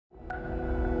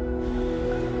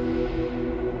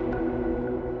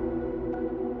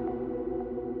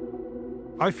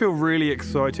I feel really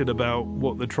excited about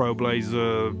what the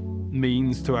Trailblazer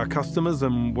means to our customers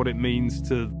and what it means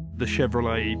to the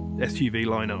Chevrolet SUV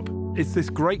lineup. It's this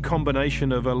great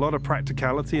combination of a lot of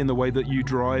practicality in the way that you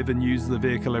drive and use the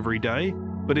vehicle every day,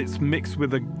 but it's mixed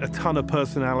with a ton of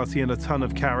personality and a ton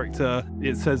of character.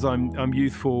 It says I'm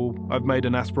youthful, I've made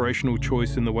an aspirational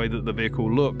choice in the way that the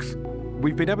vehicle looks.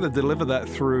 We've been able to deliver that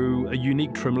through a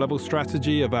unique trim level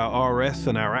strategy of our RS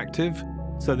and our Active.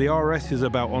 So the RS is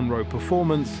about on-road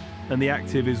performance, and the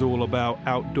Active is all about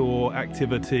outdoor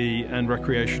activity and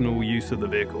recreational use of the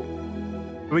vehicle.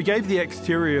 We gave the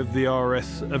exterior of the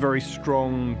RS a very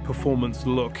strong performance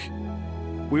look.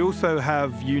 We also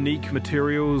have unique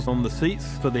materials on the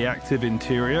seats for the Active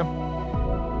interior.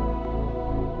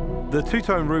 The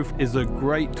two-tone roof is a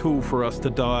great tool for us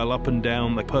to dial up and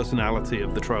down the personality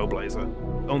of the Trailblazer.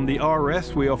 On the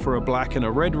RS, we offer a black and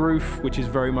a red roof, which is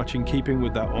very much in keeping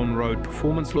with that on-road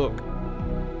performance look.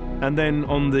 And then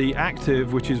on the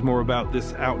Active, which is more about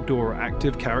this outdoor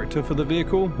active character for the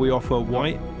vehicle, we offer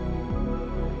white.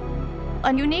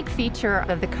 A unique feature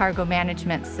of the cargo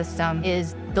management system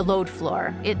is the load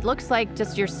floor. It looks like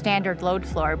just your standard load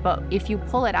floor, but if you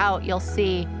pull it out, you'll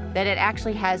see that it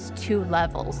actually has 2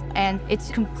 levels, and it's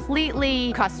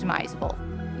completely customizable.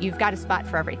 You've got a spot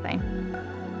for everything.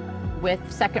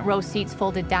 With second row seats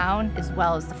folded down, as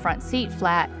well as the front seat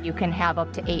flat, you can have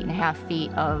up to 8.5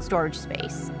 feet of storage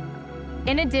space.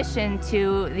 In addition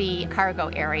to the cargo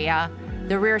area,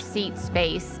 the rear seat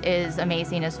space is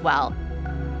amazing as well.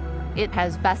 It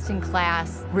has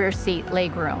best-in-class rear seat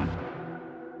legroom.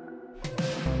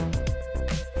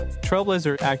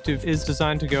 Trailblazer Active is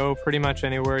designed to go pretty much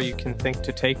anywhere you can think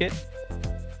to take it.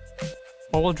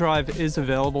 All-wheel drive is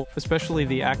available, especially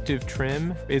the Active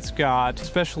trim. It's got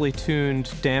specially tuned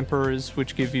dampers,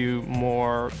 which give you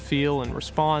more feel and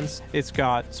response. It's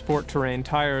got sport terrain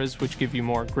tires, which give you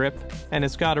more grip. And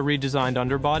it's got a redesigned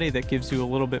underbody that gives you a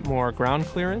little bit more ground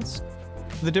clearance.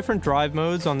 The different drive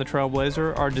modes on the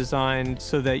Trailblazer are designed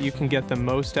so that you can get the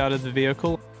most out of the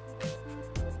vehicle.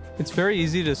 It's very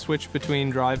easy to switch between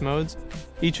drive modes.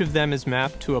 Each of them is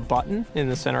mapped to a button in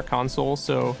the center console,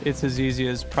 so it's as easy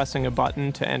as pressing a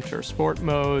button to enter sport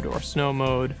mode or snow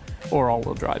mode or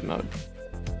all-wheel drive mode.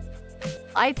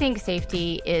 I think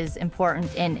safety is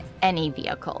important in any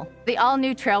vehicle. The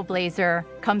all-new Trailblazer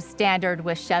comes standard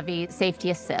with Chevy Safety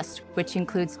Assist, which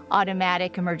includes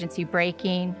automatic emergency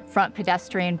braking, front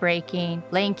pedestrian braking,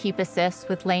 lane keep assist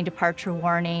with lane departure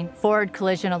warning, forward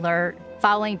collision alert,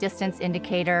 fouling distance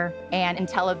indicator, and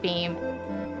IntelliBeam.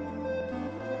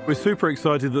 We're super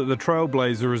excited that the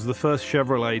Trailblazer is the first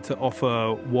Chevrolet to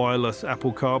offer wireless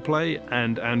Apple CarPlay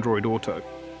and Android Auto.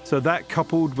 So that,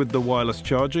 coupled with the wireless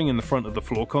charging in the front of the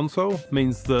floor console,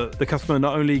 means that the customer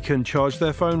not only can charge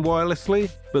their phone wirelessly,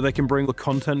 but they can bring the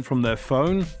content from their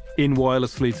phone in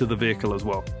wirelessly to the vehicle as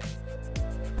well.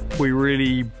 We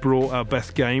really brought our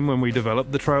best game when we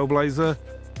developed the Trailblazer.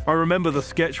 I remember the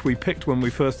sketch we picked when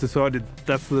we first decided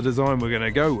that's the design we're going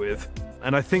to go with.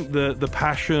 And I think the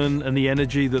passion and the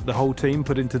energy that the whole team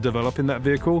put into developing that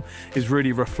vehicle is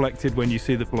really reflected when you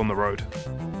see the people on the road.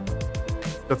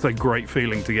 That's a great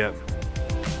feeling to get.